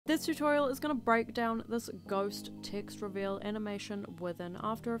This tutorial is going to break down this ghost text reveal animation within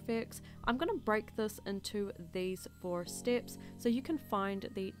After Effects. I'm going to break this into these 4 steps so you can find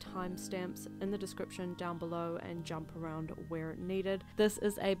the timestamps in the description down below and jump around where needed. This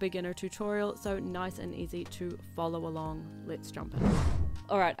is a beginner tutorial, so nice and easy to follow along. Let's jump in.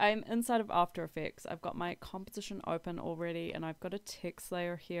 Alright, I'm inside of After Effects. I've got my composition open already and I've got a text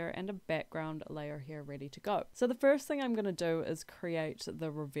layer here and a background layer here ready to go. So the first thing I'm going to do is create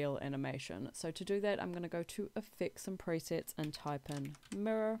the reveal animation. So to do that, I'm going to go to Effects and Presets and type in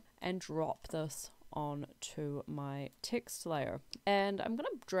mirror and drop this onto my text layer. And I'm going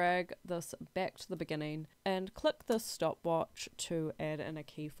to drag this back to the beginning and click this stopwatch to add in a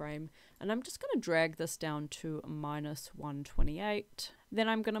keyframe. And I'm just going to drag this down to -128. Then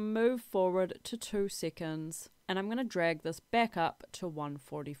I'm going to move forward to 2 seconds and I'm going to drag this back up to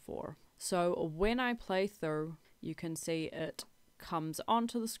 144. So when I play through, you can see it comes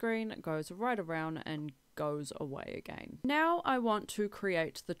onto the screen, goes right around and goes away again. Now I want to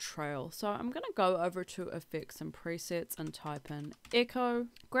create the trail, so I'm going to go over to Effects and Presets and type in Echo,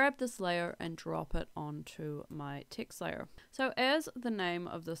 grab this layer and drop it onto my text layer. So as the name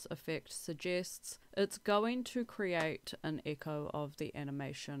of this effect suggests, it's going to create an echo of the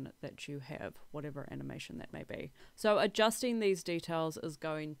animation that you have, whatever animation that may be. So adjusting these details is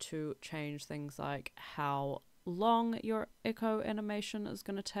going to change things like how long your echo animation is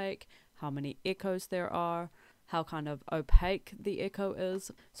going to take, how many echoes there are, how kind of opaque the echo is.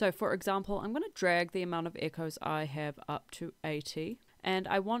 So for example, I'm going to drag the amount of echoes I have up to 80 and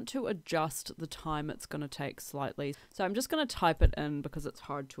I want to adjust the time it's going to take slightly. So I'm just going to type it in because it's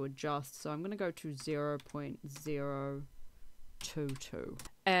hard to adjust. So I'm going to go to 0.022.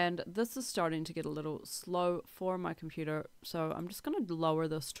 And this is starting to get a little slow for my computer, so I'm just going to lower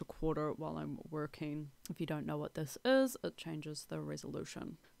this to quarter while I'm working. If you don't know what this is, it changes the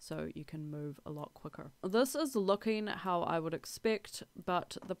resolution so you can move a lot quicker. This is looking how I would expect,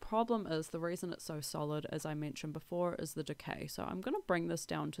 but the problem is the reason it's so solid, as I mentioned before, is the decay. So I'm going to bring this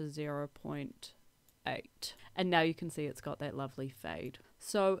down to 0.8, and now you can see it's got that lovely fade.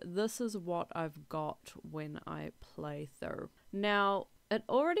 So this is what I've got when I play through. Now it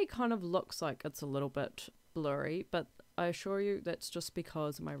already kind of looks like it's a little bit blurry, but I assure you that's just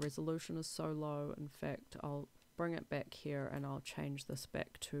because my resolution is so low. In fact, I'll bring it back here and I'll change this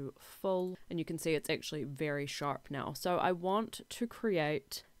back to full, and you can see it's actually very sharp now. So I want to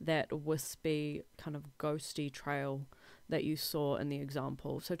create that wispy kind of ghosty trail that you saw in the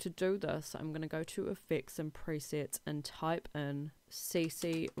example. So to do this, I'm going to go to Effects and Presets and type in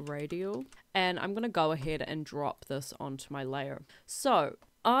CC Radial, and I'm going to go ahead and drop this onto my layer. So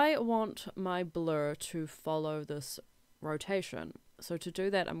I want my blur to follow this rotation. So to do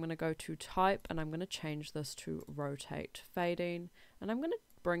that, I'm going to go to Type and I'm going to change this to Rotate Fading, and I'm going to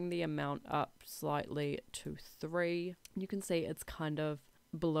bring the amount up slightly to 3. You can see it's kind of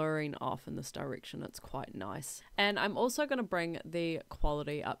blurring off in this direction. It's quite nice. And I'm also going to bring the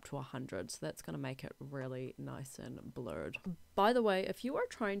quality up to 100, so that's going to make it really nice and blurred. By the way, if you are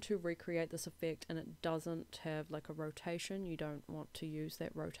trying to recreate this effect and it doesn't have like a rotation, you don't want to use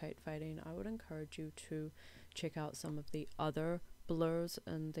that rotate fading, I would encourage you to check out some of the other blurs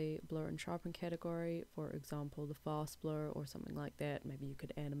in the blur and sharpen category. For example, the fast blur or something like that. Maybe you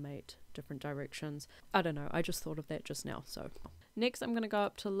could animate different directions. I don't know, I just thought of that just now. So next I'm going to go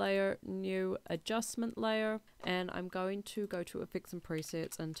up to Layer, New Adjustment Layer, and I'm going to go to Effects and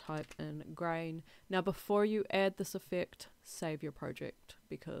Presets and type in Grain. Now before you add this effect, save your project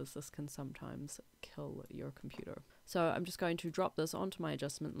because this can sometimes kill your computer. So I'm just going to drop this onto my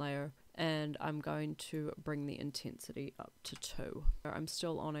adjustment layer and I'm going to bring the intensity up to 2. I'm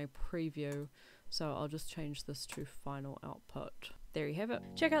still on a preview, so I'll just change this to final output. There you have it.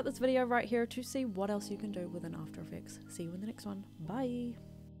 Check out this video right here to see what else you can do within After Effects. See you in the next one. Bye!